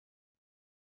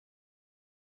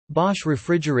Bosch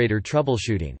Refrigerator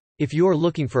Troubleshooting. If you're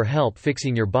looking for help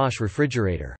fixing your Bosch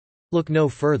refrigerator, look no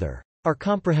further. Our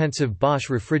comprehensive Bosch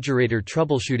Refrigerator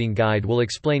Troubleshooting Guide will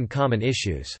explain common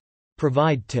issues,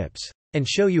 provide tips, and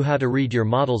show you how to read your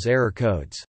model's error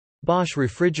codes. Bosch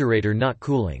refrigerator not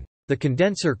cooling. The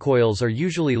condenser coils are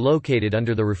usually located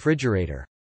under the refrigerator.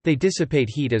 They dissipate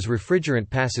heat as refrigerant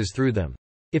passes through them.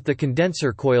 If the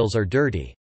condenser coils are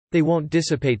dirty, they won't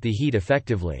dissipate the heat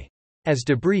effectively. As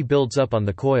debris builds up on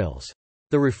the coils,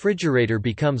 the refrigerator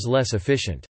becomes less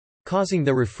efficient, causing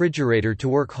the refrigerator to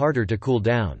work harder to cool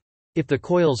down. If the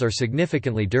coils are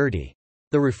significantly dirty,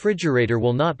 the refrigerator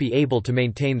will not be able to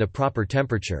maintain the proper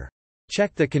temperature.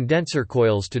 Check the condenser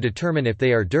coils to determine if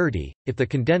they are dirty. If the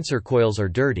condenser coils are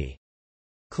dirty,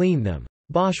 clean them.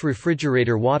 Bosch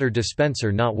refrigerator water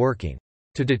dispenser not working.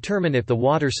 To determine if the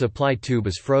water supply tube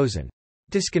is frozen,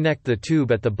 disconnect the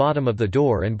tube at the bottom of the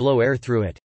door and blow air through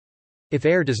it. If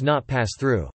air does not pass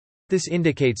through, this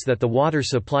indicates that the water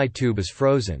supply tube is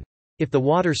frozen. If the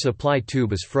water supply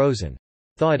tube is frozen,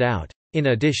 thaw it out. In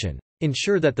addition,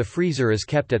 ensure that the freezer is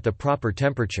kept at the proper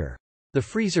temperature. The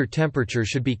freezer temperature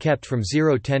should be kept from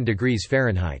 0–10 degrees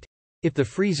Fahrenheit. If the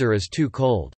freezer is too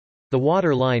cold, the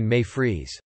water line may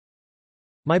freeze.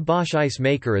 My Bosch ice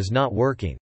maker is not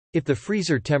working. If the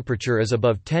freezer temperature is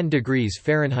above 10 degrees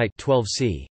Fahrenheit 12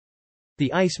 C,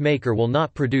 the ice maker will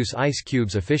not produce ice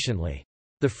cubes efficiently.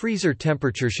 The freezer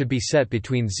temperature should be set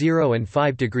between 0 and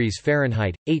 5 degrees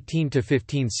Fahrenheit 18 to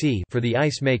 15 C for the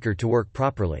ice maker to work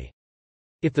properly.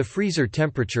 If the freezer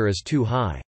temperature is too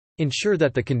high, ensure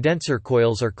that the condenser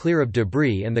coils are clear of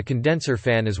debris and the condenser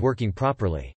fan is working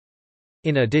properly.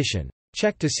 In addition,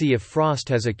 check to see if frost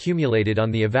has accumulated on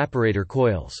the evaporator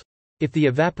coils. If the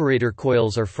evaporator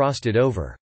coils are frosted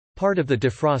over, part of the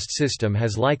defrost system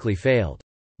has likely failed.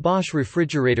 Bosch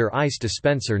refrigerator ice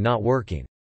dispenser not working.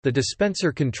 The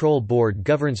dispenser control board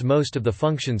governs most of the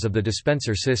functions of the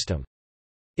dispenser system.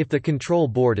 If the control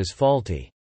board is faulty,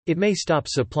 it may stop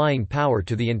supplying power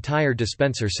to the entire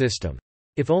dispenser system.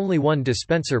 If only one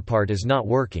dispenser part is not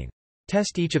working,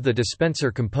 test each of the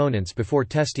dispenser components before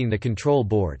testing the control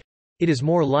board. It is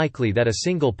more likely that a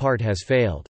single part has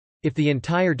failed. If the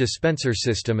entire dispenser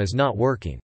system is not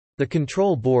working, the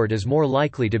control board is more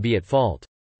likely to be at fault.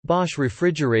 Bosch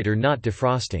refrigerator not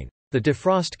defrosting. The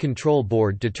defrost control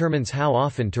board determines how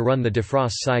often to run the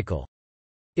defrost cycle.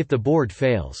 If the board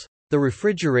fails, the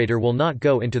refrigerator will not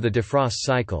go into the defrost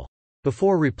cycle.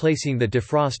 Before replacing the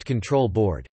defrost control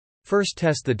board, first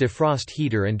test the defrost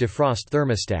heater and defrost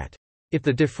thermostat. If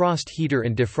the defrost heater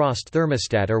and defrost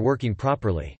thermostat are working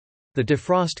properly, the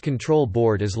defrost control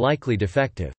board is likely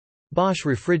defective. Bosch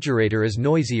refrigerator is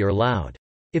noisy or loud.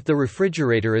 If the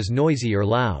refrigerator is noisy or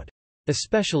loud,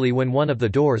 especially when one of the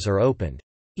doors are opened,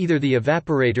 either the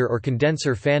evaporator or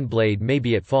condenser fan blade may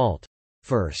be at fault.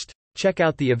 First, check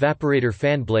out the evaporator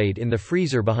fan blade in the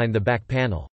freezer behind the back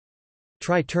panel.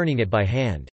 Try turning it by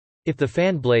hand. If the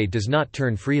fan blade does not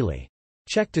turn freely,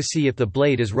 check to see if the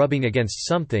blade is rubbing against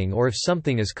something or if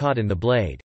something is caught in the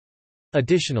blade.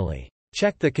 Additionally,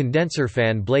 check the condenser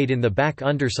fan blade in the back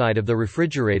underside of the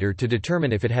refrigerator to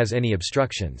determine if it has any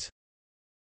obstructions.